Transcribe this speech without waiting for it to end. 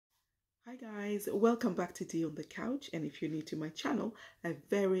Hi guys, welcome back to Tea on the Couch, and if you're new to my channel, a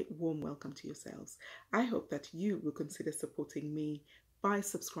very warm welcome to yourselves. I hope that you will consider supporting me by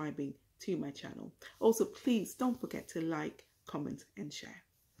subscribing to my channel. Also, please don't forget to like, comment and share.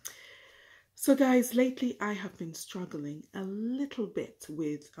 So guys, lately I have been struggling a little bit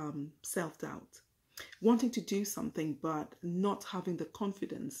with self-doubt, wanting to do something but not having the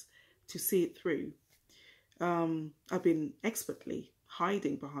confidence to see it through. I've been expertly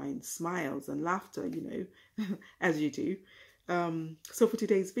hiding behind smiles and laughter, as you do. So for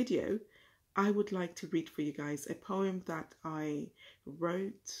today's video, I would like to read for you guys a poem that I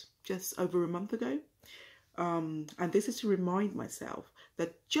wrote just over a month ago. And this is to remind myself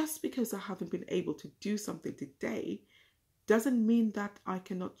that just because I haven't been able to do something today doesn't mean that I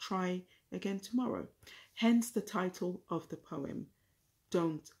cannot try again tomorrow. Hence the title of the poem,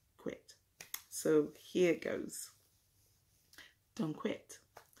 Don't Quit. So here goes. Don't quit.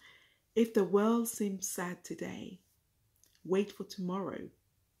 If the world seems sad today, wait for tomorrow.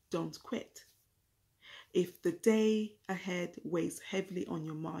 Don't quit. If the day ahead weighs heavily on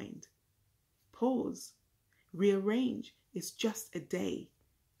your mind, pause. Rearrange. It's just a day.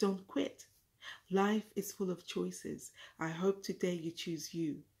 Don't quit. Life is full of choices. I hope today you choose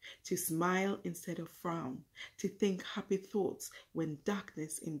you, to smile instead of frown, to think happy thoughts when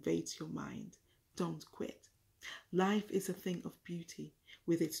darkness invades your mind. Don't quit. Life is a thing of beauty,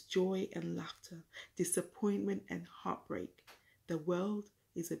 with its joy and laughter, disappointment and heartbreak. The world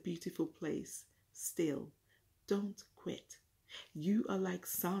is a beautiful place. Still, don't quit. You are like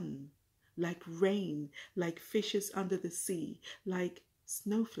sun, like rain, like fishes under the sea, like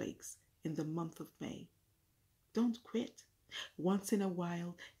snowflakes in the month of May. Don't quit. Once in a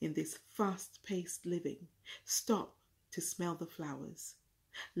while, in this fast-paced living, stop to smell the flowers.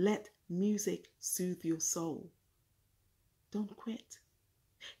 Let music soothe your soul. Don't quit.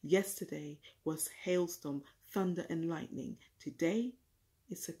 Yesterday was hailstorm, thunder and lightning. Today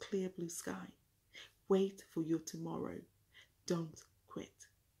it's a clear blue sky. Wait for your tomorrow. Don't quit.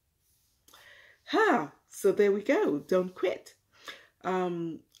 So there we go. Don't quit.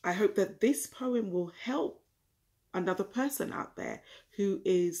 I hope that this poem will help another person out there who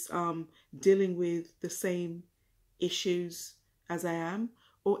is dealing with the same issues as I am,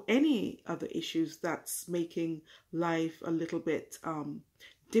 or any other issues that's making life a little bit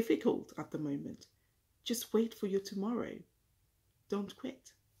difficult at the moment. Just wait for your tomorrow. Don't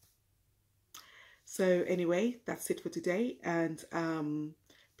quit. So anyway, that's it for today, and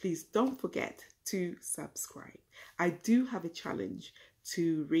please don't forget to subscribe. I do have a challenge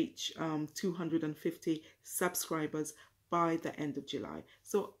to reach 250 subscribers by the end of July.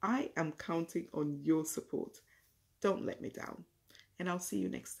 So I am counting on your support. Don't let me down. And I'll see you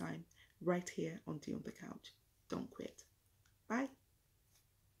next time right here on Tea on the Couch. Don't quit. Bye.